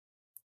 And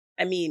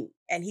he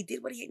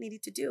did what he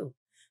needed to do.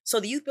 So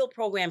the Youth Build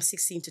program,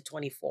 16 to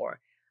 24.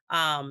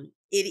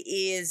 It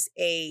is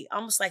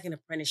almost like an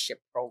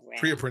apprenticeship program.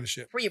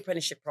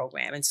 Pre-apprenticeship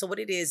program. And so what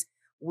it is,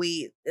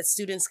 the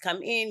students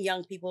come in,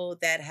 young people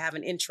that have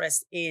an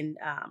interest in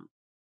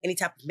any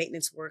type of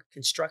maintenance work,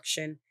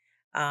 construction,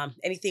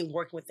 anything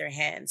working with their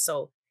hands.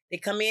 So they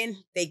come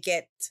in, they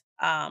get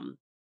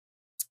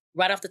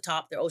right off the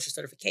top their OSHA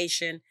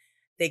certification,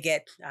 they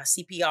get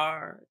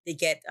CPR,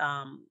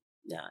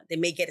 they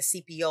may get a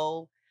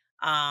CPO.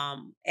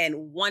 And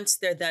once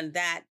they're done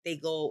that, they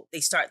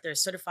start their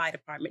certified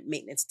apartment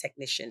maintenance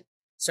technician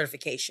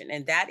certification.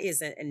 And that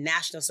is a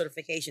national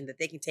certification that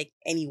they can take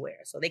anywhere.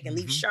 So they can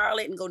leave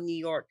Charlotte and go to New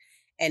York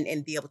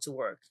and be able to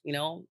work,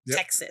 Yep.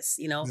 Texas,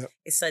 Yep.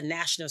 It's a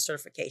national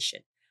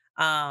certification.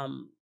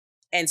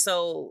 And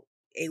so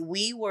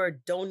we were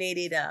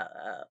donated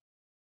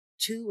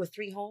 2 or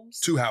 3 homes.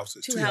 Two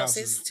houses.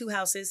 Two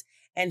houses.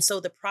 And so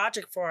the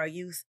project for our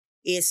youth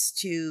is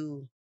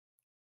to,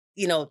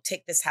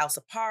 take this house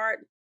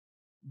apart,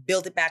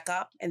 build it back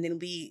up, and then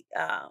we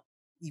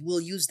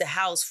will use the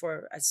house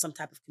for some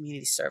type of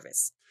community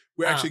service.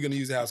 We're actually going to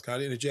use the house. Can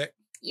I interject?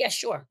 Yeah,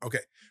 sure. Okay.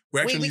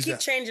 We keep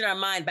changing our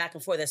mind back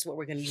and forth. That's what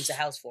we're going to use the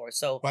house for.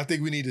 So I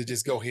think we need to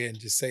just go ahead and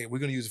just say it. We're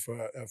going to use it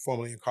for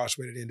formerly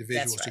incarcerated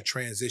individuals to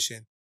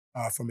transition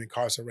from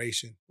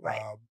incarceration. Right.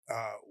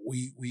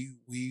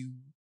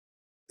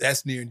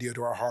 That's near and dear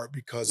to our heart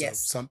because of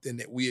something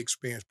that we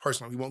experienced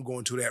personally. We won't go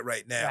into that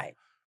right now. Right.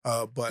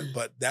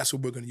 But that's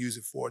what we're going to use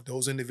it for.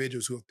 Those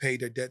individuals who have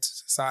paid their debt to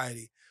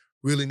society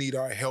really need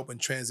our help in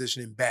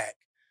transitioning back.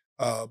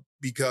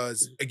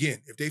 Because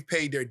again, if they've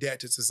paid their debt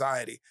to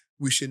society,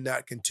 we should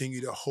not continue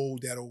to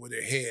hold that over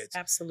their heads.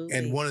 Absolutely.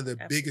 And one of the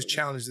biggest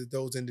challenges that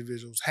those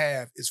individuals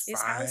have is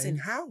finding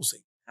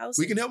housing.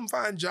 We can help them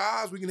find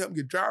jobs. We can help them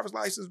get driver's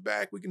license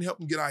back. We can help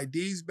them get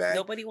IDs back.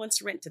 Nobody wants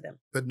to rent to them.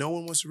 But no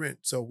one wants to rent.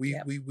 So we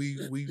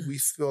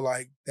feel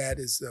like that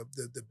is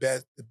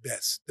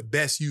the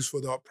best use for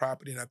the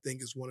property, and I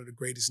think is one of the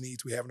greatest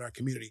needs we have in our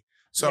community.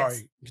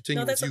 Sorry,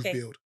 continue with Youth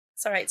Build.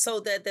 It's all right. So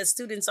the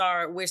students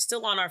we're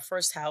still on our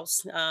first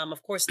house.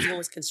 Of course, dealing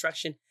with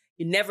construction,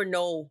 you never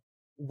know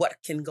what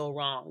can go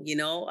wrong,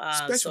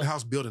 Especially the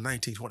house built in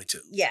 1922.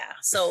 Yeah.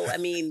 So,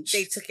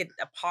 they took it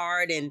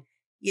apart and,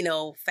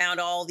 found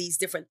all these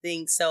different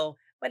things. So,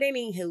 but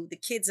anywho, the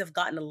kids have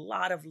gotten a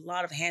lot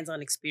of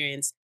hands-on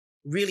experience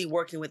really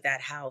working with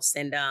that house.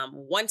 And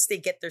once they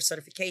get their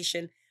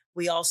certification,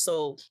 we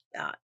also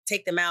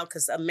take them out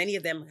because many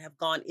of them have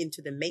gone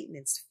into the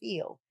maintenance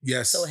field.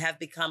 Yes. So have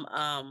become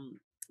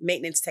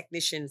maintenance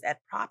technicians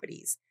at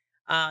properties.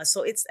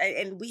 So it's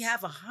and we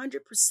have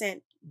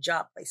 100%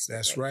 job placement.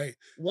 That's rate.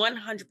 right.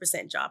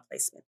 100% job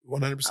placement.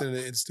 100% of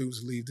the students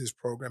who leave this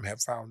program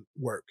have found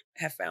work.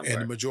 Have found And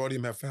work. the majority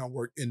of them have found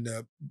work in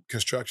the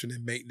construction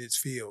and maintenance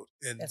field.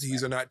 And That's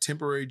these right. are not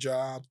temporary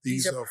jobs.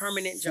 These are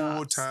permanent jobs.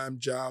 full-time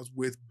jobs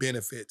with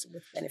benefits. With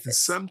And benefits.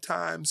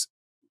 sometimes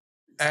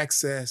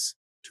access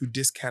to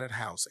discounted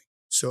housing.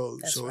 So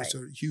That's so right. it's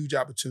a huge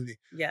opportunity.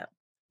 Yeah.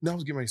 No, I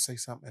was getting ready to say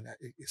something and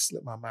it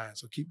slipped my mind.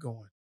 So keep going.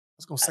 I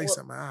was going to say well-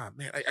 something.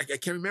 Man, I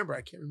can't remember.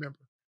 I can't remember.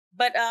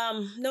 But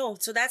no,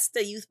 so that's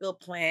the Youth Build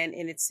plan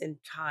in its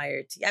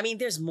entirety. I mean,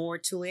 there's more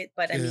to it,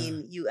 but I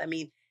Yeah.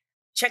 mean,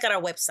 check out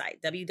our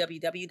website,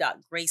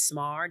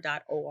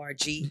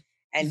 www.gracemar.org,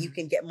 and you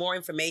can get more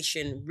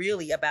information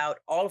really about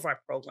all of our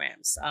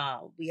programs.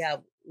 We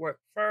have Work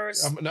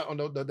First,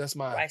 No, that's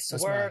mine. Rise to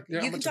That's Work. mine.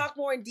 Yeah, You can talk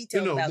more in No,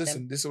 detail about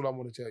listen, them. this is what I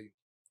want to tell you.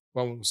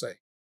 What I want to say.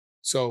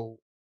 So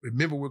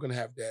remember, we're going to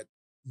have that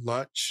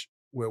lunch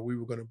where we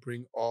were going to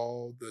bring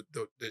all the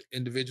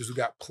individuals who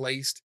got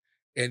placed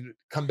and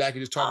come back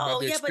and just talk about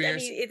their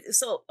experience.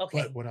 But I mean,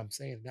 okay. But what I'm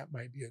saying, that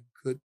might be a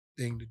good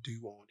thing to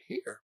do on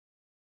here.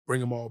 Bring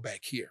them all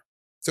back here.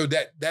 So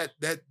that's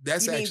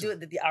You mean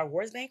actually, do our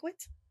awards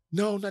banquet?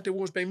 no, not the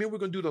awards bank. Maybe we're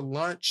going to do the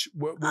lunch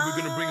where we're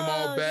going to bring them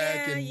all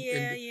back.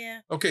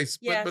 Yeah. Okay,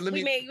 Yeah, but let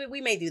me.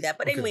 we may do that.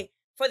 But Okay. anyway,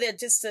 for the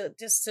just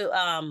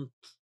to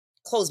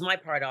close my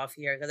part off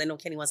here, because I know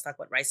Kenny wants to talk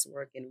about Rise to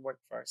Work and Work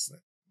First,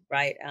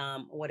 right?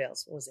 What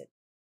else? What was it?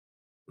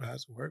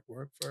 Rise to Work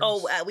first.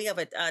 Oh, we have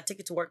a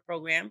Ticket to Work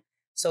program.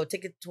 So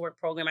Ticket to Work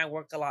program, I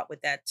work a lot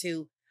with that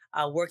too.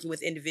 Working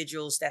with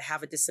individuals that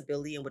have a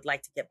disability and would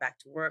like to get back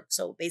to work.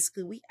 So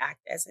basically, we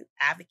act as an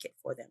advocate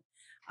for them.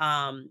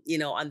 On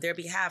their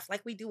behalf,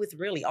 like we do with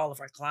really all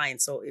of our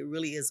clients. So it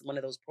really is one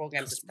of those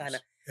programs that's kind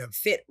of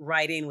fit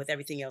right in with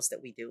everything else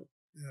that we do.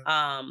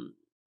 Yeah.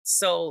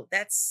 So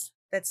that's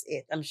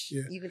it. I'm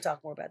sure you can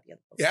talk more about the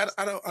other programs.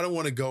 Yeah, I don't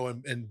want to go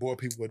and bore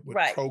people with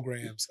Right.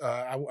 programs.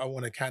 I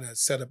want to kind of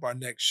set up our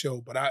next show.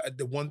 But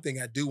the one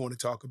thing I do want to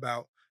talk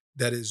about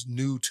that is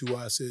new to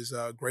us is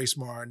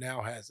Gracemar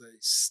now has a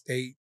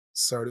state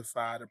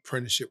certified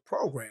apprenticeship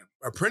program.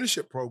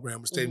 Apprenticeship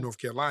program with state of North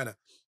Carolina,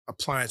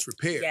 appliance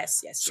repair.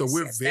 Yes. So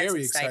we're yes.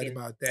 very That's excited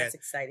about that. That's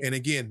exciting. And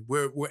again,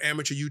 we're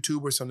amateur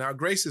YouTubers. So now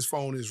Grace's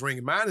phone is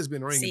ringing. Mine has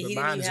been ringing, See, but he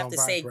mine didn't is even on have to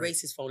say vibrate.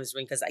 Grace's phone is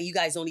ringing because you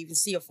guys don't even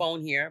see a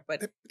phone here.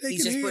 But They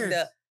he's can just putting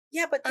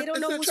hear. but they don't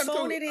I'm know not whose trying to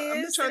phone throw- it is.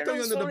 I'm not trying to throw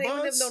you under the They wouldn't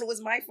have bus. known it was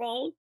my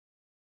phone.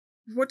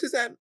 What does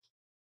that?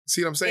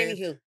 See what I'm saying?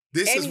 Anywho,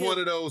 This is one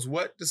of those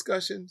what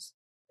discussions?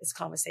 it's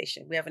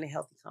conversation. We're having a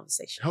healthy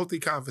conversation. Healthy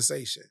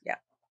conversation.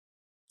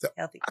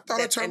 Healthy. I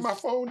thought I turned my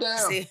phone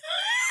down. See,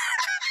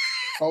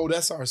 Oh,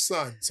 that's our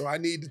son. So I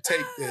need to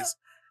take this.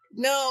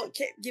 no,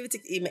 give it to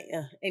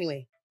email.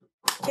 Anyway,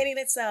 Kenny,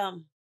 let's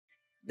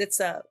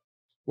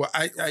Well,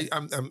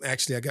 I'm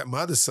actually I got my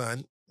other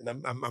son,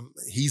 and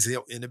he's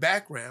in the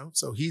background,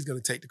 so he's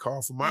going to take the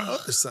call from my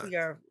other son. We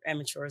are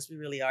amateurs. We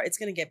really are. It's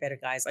going to get better,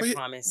 guys. I Wait-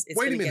 promise. It's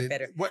Wait going a to minute. get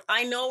better. What?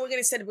 I know we're going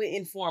to say we're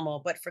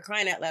informal, but for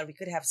crying out loud, we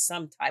could have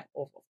some type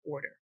of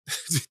order.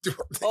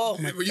 Oh,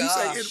 my When you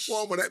say gosh.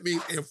 informal, that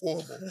means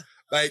informal.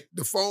 Like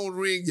the phone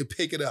ring, you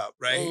pick it up,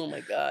 right? Oh my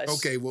gosh.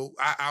 Okay, well,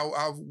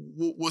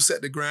 we'll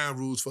set the ground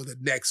rules for the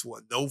next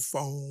one. No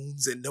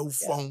phones and no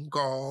phone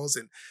calls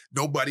and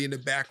nobody in the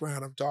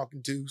background I'm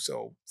talking to.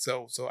 So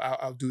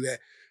I'll do that.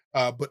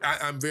 But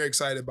I'm very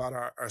excited about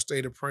our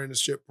state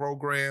apprenticeship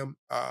program.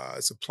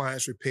 It's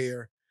appliance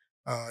repair.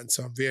 And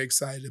so I'm very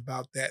excited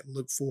about that and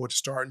look forward to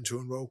starting to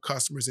enroll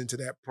customers into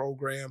that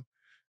program.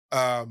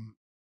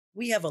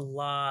 We have a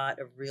lot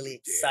of really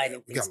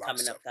exciting we got things a lot of coming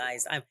up, stuff going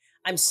guys.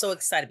 I'm so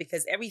excited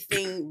because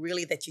everything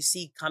really that you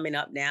see coming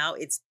up now,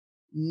 it's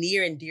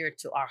near and dear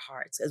to our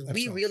hearts as we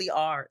Absolutely. really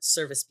are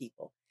service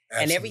people.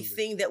 And Absolutely.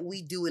 everything that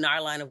we do in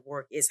our line of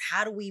work is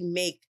how do we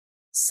make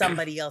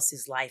somebody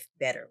else's life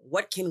better?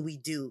 What can we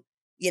do?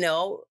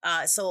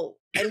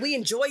 And we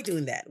enjoy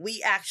doing that.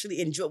 We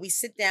actually enjoy, we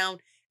sit down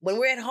when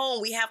we're at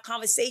home, we have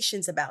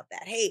conversations about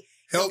that. Hey,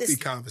 Healthy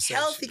conversations.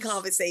 healthy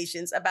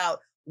conversations about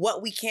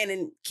what we can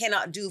and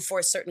cannot do for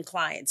a certain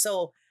client.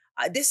 So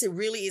this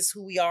really is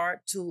who we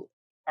are to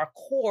our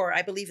core.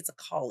 I believe it's a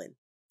calling.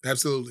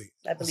 Absolutely.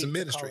 I believe It's a it's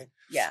ministry. calling.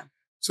 Yeah.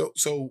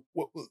 So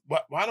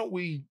why don't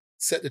we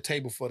set the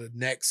table for the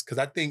next? Because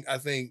I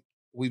think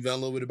we've done a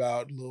little bit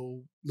about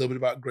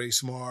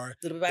Gracemar, A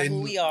little bit about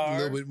who we are. A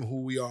little bit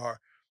who we are.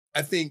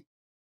 I think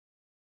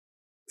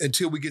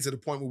until we get to the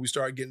point where we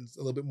start getting a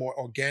little bit more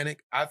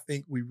organic, I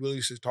think we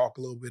really should talk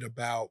a little bit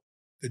about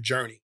the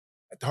journey.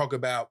 Talk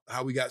about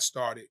how we got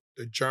started,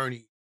 the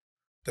journey,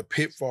 the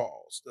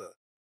pitfalls, the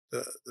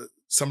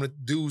some of the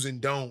do's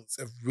and don'ts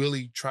of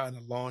really trying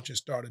to launch and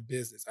start a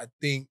business. I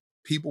think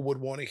people would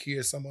want to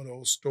hear some of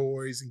those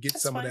stories and get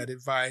That's some fine. of that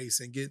advice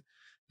and get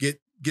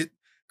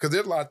because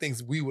there's a lot of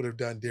things we would have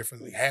done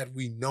differently had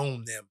we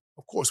known them.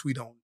 Of course, we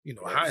don't.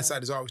 Right.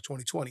 Hindsight is always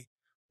 20/20.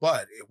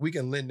 But if we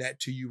can lend that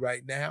to you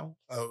right now,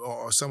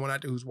 or someone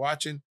out there who's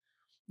watching,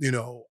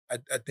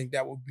 I think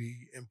that would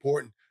be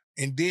important.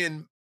 And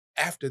then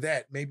after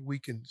that, maybe we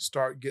can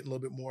start getting a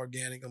little bit more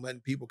organic and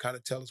letting people kind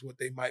of tell us what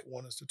they might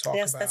want us to talk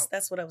Yes, about.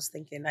 that's what I was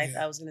thinking.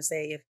 Yeah. I was gonna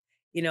say if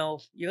you're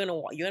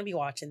gonna be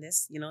watching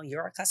this,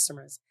 you're our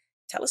customers.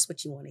 Tell us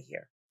what you want to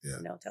hear. Yeah.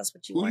 Tell us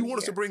what you Who want you to want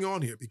us to hear. bring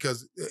on here?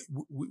 Because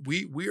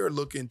we are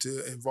looking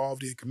to involve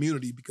the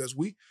community because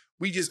we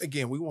just,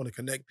 again, we want to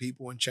connect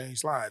people and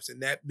change lives.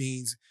 And that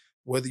means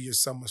whether you're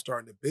someone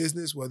starting a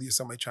business, whether you're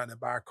somebody trying to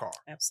buy a car,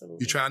 Absolutely.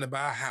 you're trying to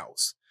buy a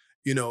house,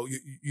 you're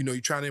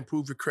trying to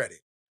improve your credit.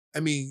 I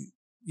mean,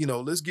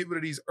 let's get rid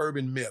of these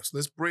urban myths.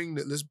 Let's bring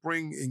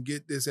and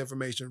get this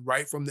information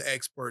right from the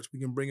experts. We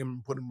can bring them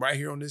and put them right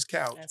here on this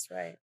couch. That's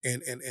right.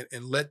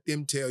 And let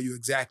them tell you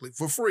exactly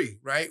for free,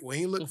 right? We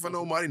ain't looking for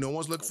no money. No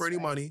one's looking for any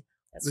money.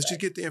 Let's just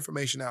get the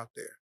information out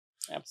there.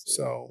 Absolutely.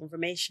 So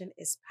information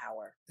is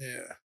power.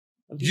 Yeah.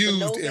 When people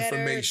know Used better,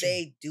 information.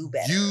 they do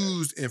better.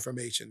 Used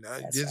information. Now,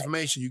 That's the right.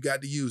 information, you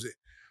got to use it.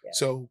 Yeah.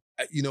 So,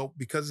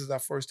 because it's our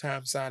first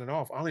time signing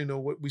off, I don't even know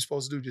what we're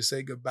supposed to do. Just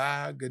say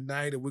goodbye, good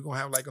night, and we're going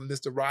to have like a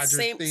Mr. Rogers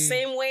theme.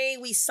 Same way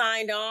we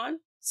signed on,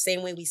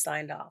 same way we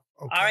signed off.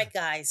 Okay. All right,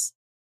 guys,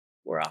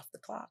 we're off the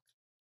clock.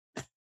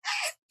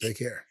 Take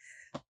care.